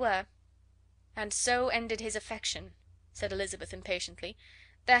pretty they were." "And so ended his affection," said Elizabeth impatiently.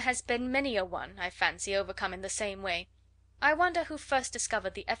 "There has been many a one, I fancy, overcome in the same way. I wonder who first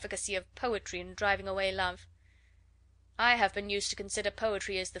discovered the efficacy of poetry in driving away love." "I have been used to consider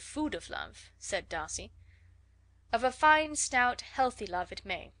poetry as the food of love," said Darcy. "Of a fine, stout, healthy love it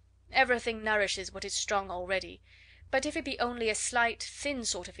may. Everything nourishes what is strong already; but if it be only a slight, thin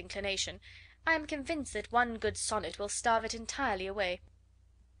sort of inclination, I am convinced that one good sonnet will starve it entirely away."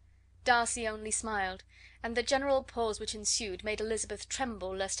 Darcy only smiled, and the general pause which ensued made Elizabeth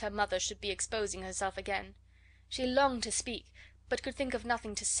tremble lest her mother should be exposing herself again. She longed to speak, but could think of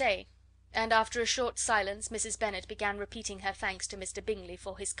nothing to say, and after a short silence Mrs. Bennet began repeating her thanks to Mr. Bingley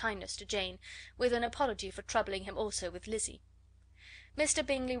for his kindness to Jane, with an apology for troubling him also with Lizzy. Mr.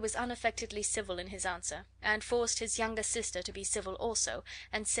 Bingley was unaffectedly civil in his answer, and forced his younger sister to be civil also,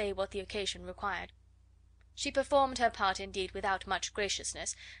 and say what the occasion required. She performed her part indeed without much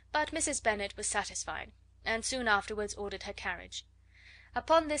graciousness, but Mrs. Bennet was satisfied, and soon afterwards ordered her carriage.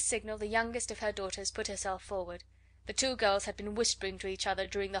 Upon this signal the youngest of her daughters put herself forward. The two girls had been whispering to each other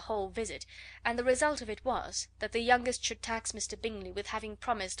during the whole visit, and the result of it was, that the youngest should tax Mr. Bingley with having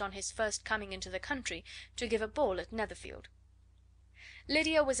promised on his first coming into the country to give a ball at Netherfield.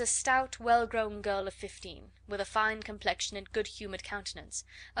 Lydia was a stout, well-grown girl of 15, with a fine complexion and good-humoured countenance,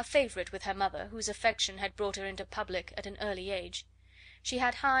 a favourite with her mother, whose affection had brought her into public at an early age. She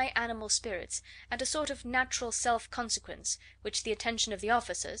had high animal spirits, and a sort of natural self-consequence, which the attention of the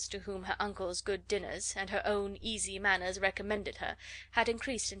officers, to whom her uncle's good dinners and her own easy manners recommended her, had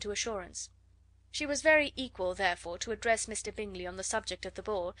increased into assurance. She was very equal, therefore, to address Mr. Bingley on the subject of the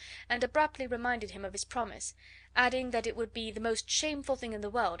ball, and abruptly reminded him of his promise, adding that it would be the most shameful thing in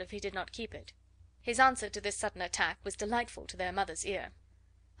the world if he did not keep it. His answer to this sudden attack was delightful to their mother's ear.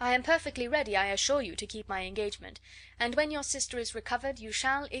 "I am perfectly ready, I assure you, to keep my engagement, and when your sister is recovered you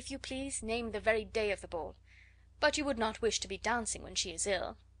shall, if you please, name the very day of the ball. But you would not wish to be dancing when she is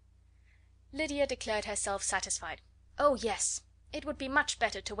ill?" Lydia declared herself satisfied. Oh, yes! It would be much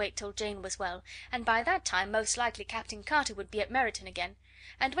better to wait till Jane was well, and by that time most likely Captain Carter would be at Meryton again.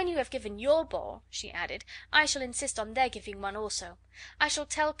 And when you have given your ball," she added, "I shall insist on their giving one also. I shall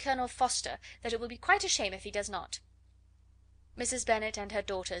tell Colonel Forster that it will be quite a shame if he does not." Mrs. Bennet and her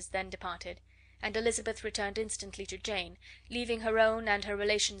daughters then departed, and Elizabeth returned instantly to Jane, leaving her own and her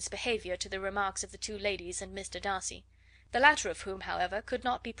relations' behaviour to the remarks of the two ladies and Mr. Darcy, the latter of whom, however, could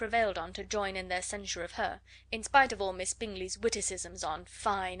not be prevailed on to join in their censure of her, in spite of all Miss Bingley's witticisms on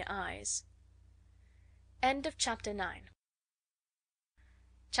fine eyes.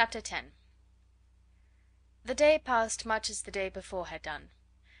 Chapter 10. The day passed much as the day before had done.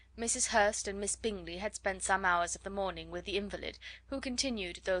 Mrs. Hurst and Miss Bingley had spent some hours of the morning with the invalid, who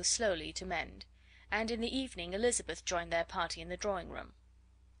continued, though slowly, to mend, and in the evening Elizabeth joined their party in the drawing-room.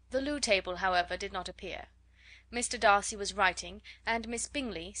 The loo table, however, did not appear. Mr. Darcy was writing, and Miss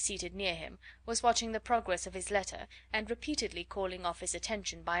Bingley, seated near him, was watching the progress of his letter, and repeatedly calling off his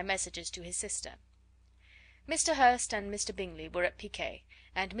attention by messages to his sister. Mr. Hurst and Mr. Bingley were at piquet,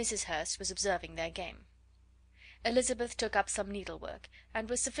 and Mrs. Hurst was observing their game. Elizabeth took up some needlework, and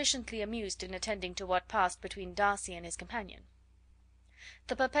was sufficiently amused in attending to what passed between Darcy and his companion.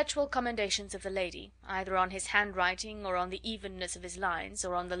 The perpetual commendations of the lady, either on his handwriting, or on the evenness of his lines,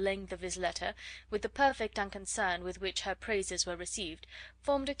 or on the length of his letter, with the perfect unconcern with which her praises were received,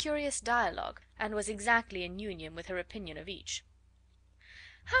 formed a curious dialogue, and was exactly in union with her opinion of each.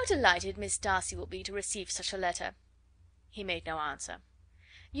 "How delighted Miss Darcy will be to receive such a letter!" He made no answer.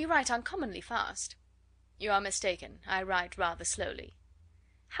 "You write uncommonly fast." "You are mistaken, I write rather slowly."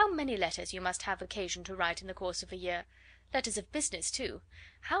 "How many letters you must have occasion to write in the course of a year! Letters of business, too!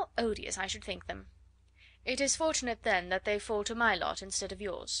 How odious I should think them!" "It is fortunate, then, that they fall to my lot instead of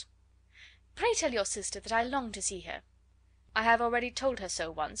yours." "Pray tell your sister that I long to see her." "I have already told her so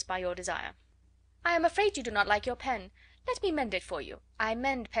once, by your desire." "I am afraid you do not like your pen. Let me mend it for you. I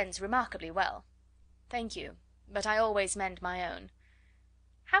mend pens remarkably well." "Thank you, but I always mend my own."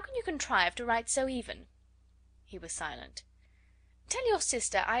 "How can you contrive to write so even?" He was silent. "Tell your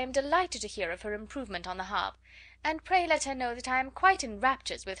sister I am delighted to hear of her improvement on the harp, and pray let her know that I am quite in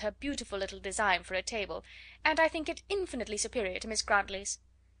raptures with her beautiful little design for a table, and I think it infinitely superior to Miss Grantley's."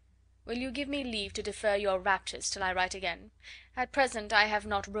 "Will you give me leave to defer your raptures till I write again? At present I have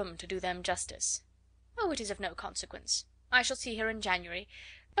not room to do them justice." "Oh, it is of no consequence. I shall see her in January.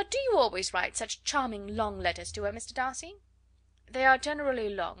 But do you always write such charming long letters to her, Mr. Darcy?" "They are generally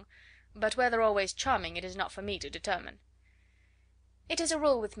long, but whether always charming it is not for me to determine." "It is a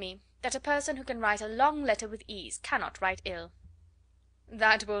rule with me, that a person who can write a long letter with ease cannot write ill."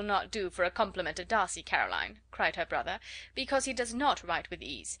 "That will not do for a compliment to Darcy, Caroline," cried her brother, "because he does not write with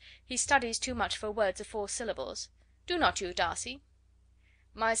ease. He studies too much for words of 4 syllables. Do not you, Darcy?"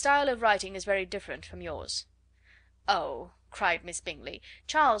 "My style of writing is very different from yours." "Oh!" cried Miss Bingley,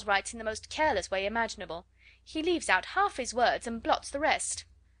 "Charles writes in the most careless way imaginable. He leaves out half his words and blots the rest."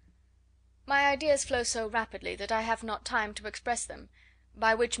 "My ideas flow so rapidly that I have not time to express them,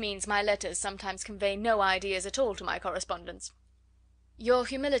 by which means my letters sometimes convey no ideas at all to my correspondents." "Your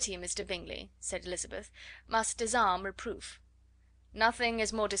humility, Mr. Bingley," said Elizabeth, "must disarm reproof." "Nothing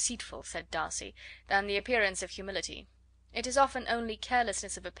is more deceitful," said Darcy, "than the appearance of humility. It is often only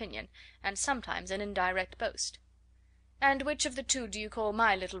carelessness of opinion, and sometimes an indirect boast." "And which of the two do you call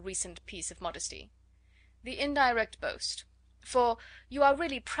my little recent piece of modesty?" "The indirect boast. For you are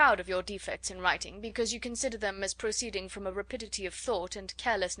really proud of your defects in writing, because you consider them as proceeding from a rapidity of thought and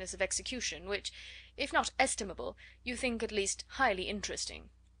carelessness of execution, which, if not estimable, you think at least highly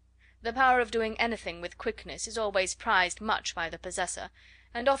interesting. The power of doing anything with quickness is always prized much by the possessor,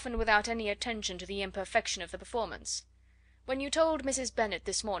 and often without any attention to the imperfection of the performance. When you told Mrs. Bennet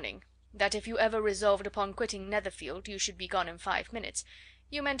this morning that if you ever resolved upon quitting Netherfield you should be gone in 5 minutes,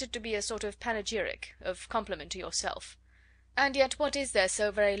 you meant it to be a sort of panegyric, of compliment to yourself. And yet what is there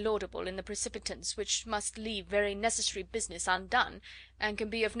so very laudable in the precipitance which must leave very necessary business undone, and can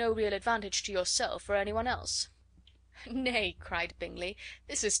be of no real advantage to yourself or any one else?" "Nay," cried Bingley,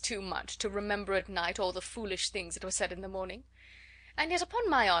 "this is too much, to remember at night all the foolish things that were said in the morning. And yet, upon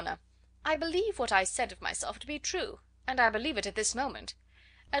my honour, I believe what I said of myself to be true, and I believe it at this moment.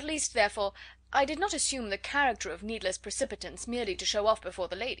 At least, therefore, I did not assume the character of needless precipitance merely to show off before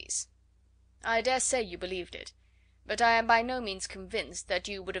the ladies." "I dare say you believed it, but I am by no means convinced that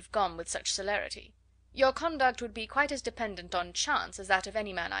you would have gone with such celerity. Your conduct would be quite as dependent on chance as that of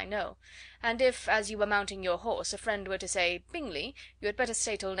any man I know, and if, as you were mounting your horse, a friend were to say, 'Bingley, you had better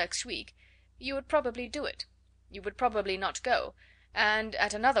stay till next week,' you would probably do it. You would probably not go, and,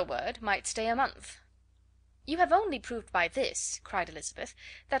 at another word, might stay a month." "You have only proved by this," cried Elizabeth,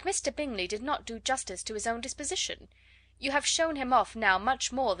 "that Mr. Bingley did not do justice to his own disposition. You have shown him off now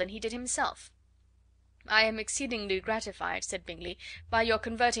much more than he did himself." "I am exceedingly gratified," said Bingley, "by your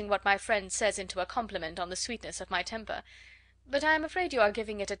converting what my friend says into a compliment on the sweetness of my temper; but I am afraid you are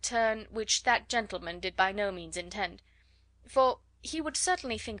giving it a turn which that gentleman did by no means intend; for he would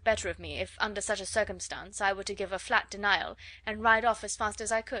certainly think better of me if, under such a circumstance, I were to give a flat denial, and ride off as fast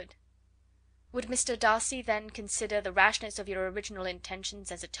as I could." "Would Mr. Darcy, then, consider the rashness of your original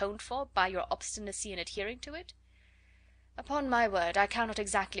intentions as atoned for by your obstinacy in adhering to it?" "Upon my word, I cannot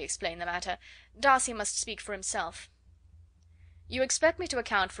exactly explain the matter. Darcy must speak for himself." "You expect me to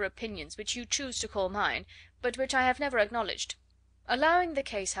account for opinions which you choose to call mine, but which I have never acknowledged. Allowing the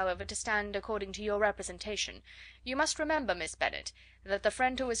case, however, to stand according to your representation, you must remember, Miss Bennet, that the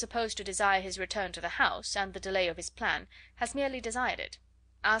friend who is supposed to desire his return to the house, and the delay of his plan, has merely desired it,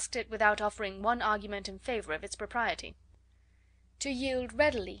 asked it without offering one argument in favour of its propriety. To yield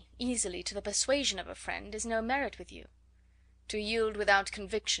readily, easily, to the persuasion of a friend is no merit with you. To yield without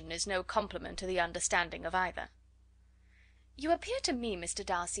conviction is no compliment to the understanding of either." "You appear to me, Mr.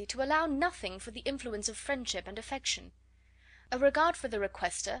 Darcy, to allow nothing for the influence of friendship and affection. A regard for the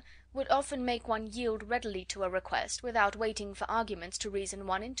requester would often make one yield readily to a request without waiting for arguments to reason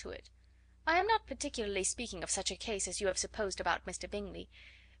one into it. I am not particularly speaking of such a case as you have supposed about Mr. Bingley.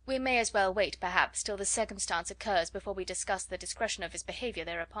 We may as well wait, perhaps, till the circumstance occurs before we discuss the discretion of his behaviour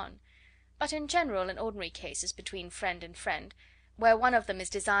thereupon. But in general and ordinary cases between friend and friend, where one of them is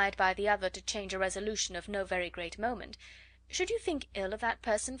desired by the other to change a resolution of no very great moment, should you think ill of that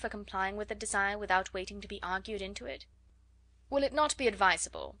person for complying with the desire without waiting to be argued into it? Will it not be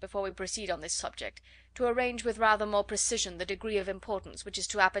advisable, before we proceed on this subject, to arrange with rather more precision the degree of importance which is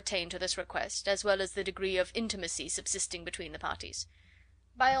to appertain to this request, as well as the degree of intimacy subsisting between the parties?"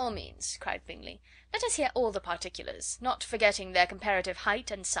 "By all means," cried Bingley. "Let us hear all the particulars, not forgetting their comparative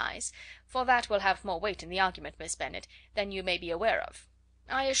height and size, for that will have more weight in the argument, Miss Bennet, than you may be aware of.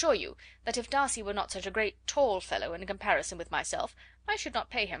 I assure you that if Darcy were not such a great tall fellow in comparison with myself, I should not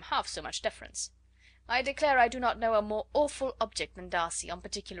pay him half so much deference. I declare I do not know a more awful object than Darcy on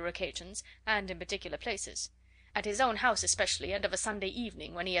particular occasions, and in particular places; at his own house especially, and of a Sunday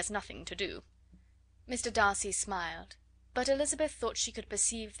evening, when he has nothing to do." Mr. Darcy smiled, but Elizabeth thought she could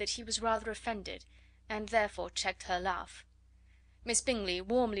perceive that he was rather offended, and therefore checked her laugh. Miss Bingley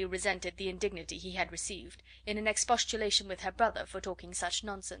warmly resented the indignity he had received, in an expostulation with her brother for talking such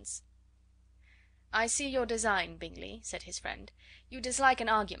nonsense. "I see your design, Bingley," said his friend. "You dislike an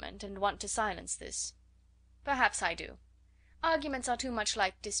argument, and want to silence this. Perhaps I do. Arguments are too much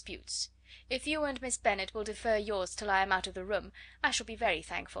like disputes. If you and Miss Bennet will defer yours till I am out of the room, I shall be very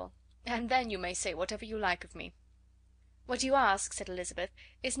thankful, and then you may say whatever you like of me." "What you ask," said Elizabeth,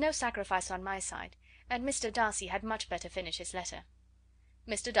 "is no sacrifice on my side, and Mr. Darcy had much better finish his letter."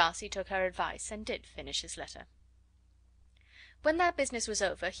 Mr. Darcy took her advice, and did finish his letter. When that business was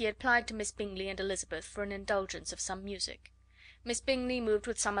over, he applied to Miss Bingley and Elizabeth for an indulgence of some music. Miss Bingley moved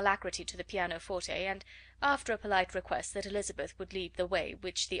with some alacrity to the pianoforte, and, after a polite request that Elizabeth would lead the way,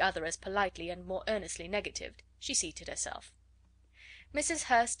 which the other as politely and more earnestly negatived, she seated herself. Mrs.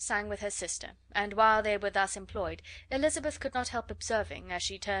 Hurst sang with her sister, and while they were thus employed, Elizabeth could not help observing, as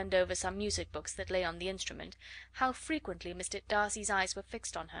she turned over some music books that lay on the instrument, how frequently Mr. Darcy's eyes were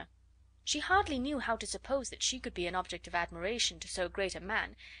fixed on her. She hardly knew how to suppose that she could be an object of admiration to so great a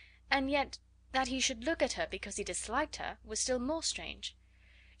man, and yet that he should look at her because he disliked her was still more strange.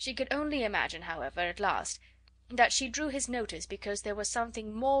 She could only imagine, however, at last, that she drew his notice because there was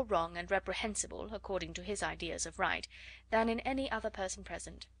something more wrong and reprehensible, according to his ideas of right, than in any other person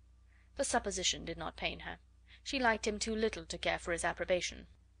present. The supposition did not pain her. She liked him too little to care for his approbation.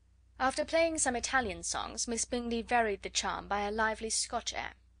 After playing some Italian songs, Miss Bingley varied the charm by a lively Scotch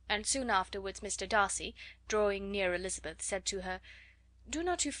air, and soon afterwards Mr. Darcy, drawing near Elizabeth, said to her, "Do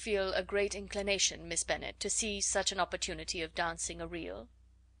not you feel a great inclination, Miss Bennet, to seize such an opportunity of dancing a reel?"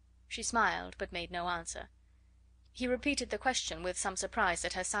 She smiled, but made no answer. He repeated the question with some surprise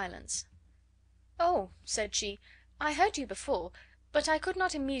at her silence. "Oh," said she, "I heard you before, but I could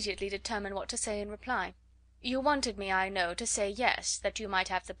not immediately determine what to say in reply. You wanted me, I know, to say yes, that you might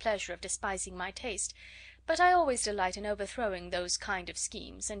have the pleasure of despising my taste, but I always delight in overthrowing those kind of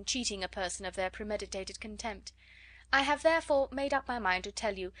schemes, and cheating a person of their premeditated contempt. I have therefore made up my mind to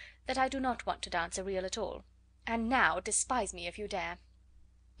tell you that I do not want to dance a reel at all. And now despise me if you dare."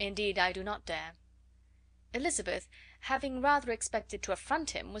 "Indeed I do not dare." Elizabeth, having rather expected to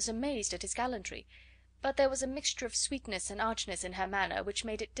affront him, was amazed at his gallantry, but there was a mixture of sweetness and archness in her manner which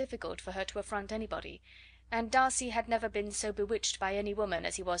made it difficult for her to affront anybody, and Darcy had never been so bewitched by any woman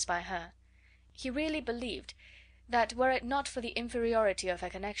as he was by her. He really believed that, were it not for the inferiority of her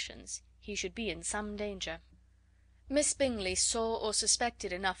connections, he should be in some danger. Miss Bingley saw or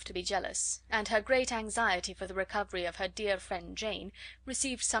suspected enough to be jealous, and her great anxiety for the recovery of her dear friend Jane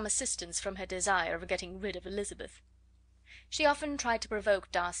received some assistance from her desire of getting rid of Elizabeth. She often tried to provoke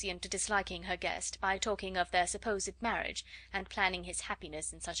Darcy into disliking her guest by talking of their supposed marriage, and planning his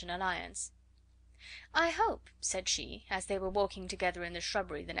happiness in such an alliance. "I hope," said she, as they were walking together in the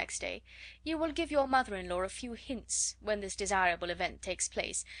shrubbery the next day, "you will give your mother-in-law a few hints, when this desirable event takes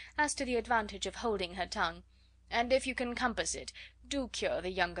place, as to the advantage of holding her tongue, and if you can compass it, do cure the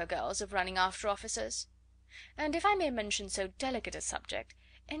younger girls of running after officers. And if I may mention so delicate a subject,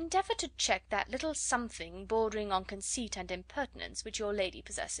 endeavour to check that little something bordering on conceit and impertinence which your lady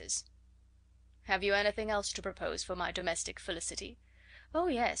possesses." "Have you anything else to propose for my domestic felicity?" "Oh,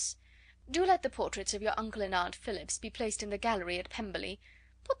 yes. Do let the portraits of your uncle and aunt Phillips be placed in the gallery at Pemberley.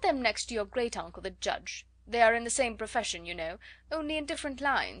 Put them next to your great uncle the judge. They are in the same profession, you know, only in different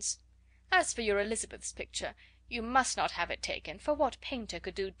lines. As for your Elizabeth's picture, you must not have it taken, for what painter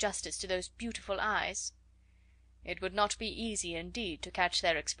could do justice to those beautiful eyes?" "It would not be easy indeed to catch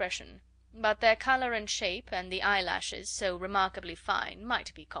their expression, but their colour and shape, and the eyelashes, so remarkably fine,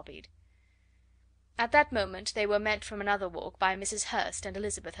 might be copied." At that moment they were met from another walk by Mrs. Hurst and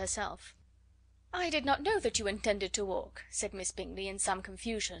Elizabeth herself. "I did not know that you intended to walk," said Miss Bingley, in some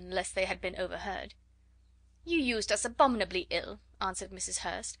confusion, lest they had been overheard. "You used us abominably ill," answered Mrs.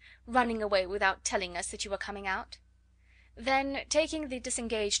 Hurst, "running away without telling us that you were coming out." Then, taking the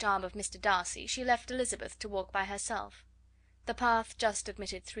disengaged arm of Mr. Darcy, she left Elizabeth to walk by herself. The path just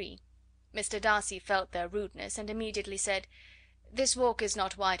admitted three. Mr. Darcy felt their rudeness, and immediately said, "This walk is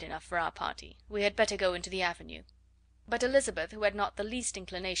not wide enough for our party. We had better go into the avenue." But Elizabeth, who had not the least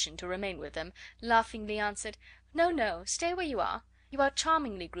inclination to remain with them, laughingly answered, "No, no, stay where you are. You are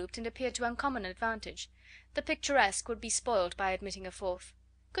charmingly grouped, and appear to uncommon advantage. The picturesque would be spoiled by admitting a fourth.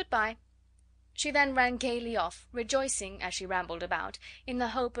 Good bye." She then ran gaily off, rejoicing, as she rambled about, in the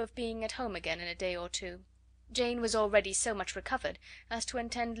hope of being at home again in a day or two. Jane was already so much recovered as to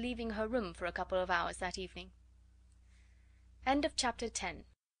intend leaving her room for a couple of hours that evening. Chapter 10.